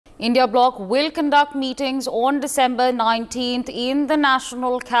India bloc will conduct meetings on December 19th in the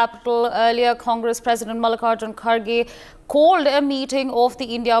national capital. Earlier, Congress President Mallikarjun Kharge called a meeting of the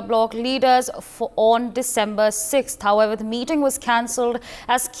India bloc leaders on December 6th. However, the meeting was cancelled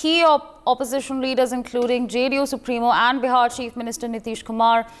as key opposition leaders including JDU Supremo and Bihar Chief Minister Nitish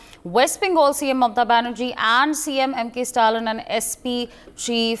Kumar, West Bengal CM Mamata Banerjee and CM MK Stalin and SP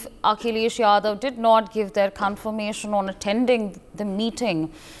Chief Akhilesh Yadav did not give their confirmation on attending the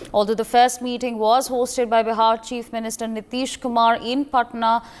meeting. Although the first meeting was hosted by Bihar Chief Minister Nitish Kumar in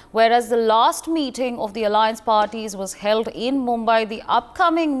Patna, whereas the last meeting of the alliance parties was held in Mumbai, the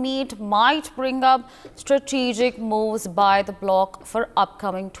upcoming meet might bring up strategic moves by the bloc for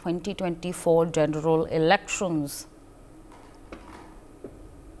upcoming 2024 general elections.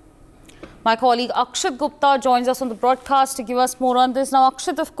 My colleague Akshit Gupta joins us on the broadcast to give us more on this. Now,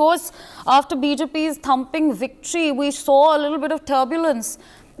 Akshit, of course, after BJP's thumping victory, we saw a little bit of turbulence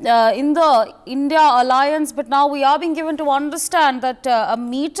in the India alliance, but now we are being given to understand that a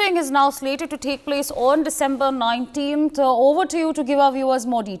meeting is now slated to take place on December 19th. Over to you to give our viewers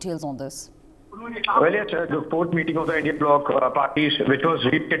more details on this. Well, yes, the fourth meeting of the India bloc parties, which was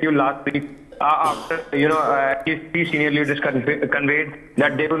rescheduled last week, after at least three senior leaders conveyed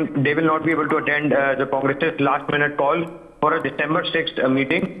that they will not be able to attend the Congress's last-minute call for a December 6th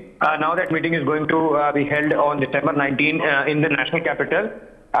meeting. Now that meeting is going to be held on December 19th in the national capital.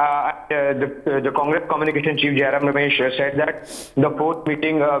 The Congress Communication Chief Jairam Ramesh said that the fourth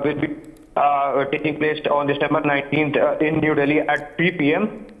meeting will be taking place on December 19th in New Delhi at 3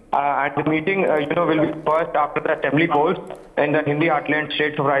 p.m. And the meeting, will be first after the assembly polls in the Hindi heartland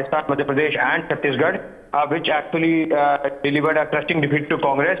states of Rajasthan, Madhya Pradesh and Chhattisgarh, which actually delivered a crushing defeat to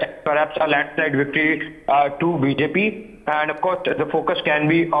Congress, perhaps a landslide victory to BJP. And of course, the focus can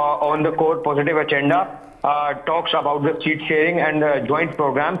be on the core positive agenda, talks about the seat sharing and joint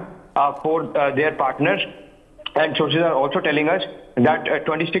program for their partners. And sources are also telling us that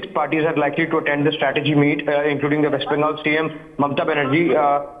 26 parties are likely to attend the strategy meet, including the West Bengal CM Mamata Banerjee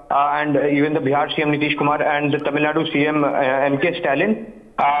and even the Bihar CM Nitish Kumar and the Tamil Nadu CM MK Stalin.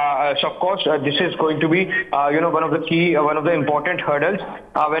 So of course, this is going to be, one of the important hurdles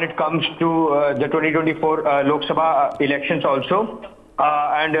when it comes to the 2024 Lok Sabha elections also.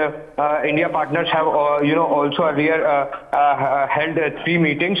 India partners have, also earlier held three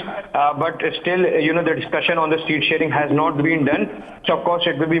meetings, but still, the discussion on the seat sharing has not been done. So, of course,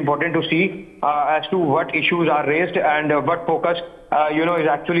 it will be important to see as to what issues are raised and what focus, is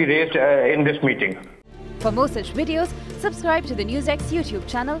actually raised in this meeting. For more such videos, subscribe to the NewsX YouTube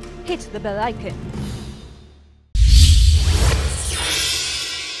channel, hit the bell icon.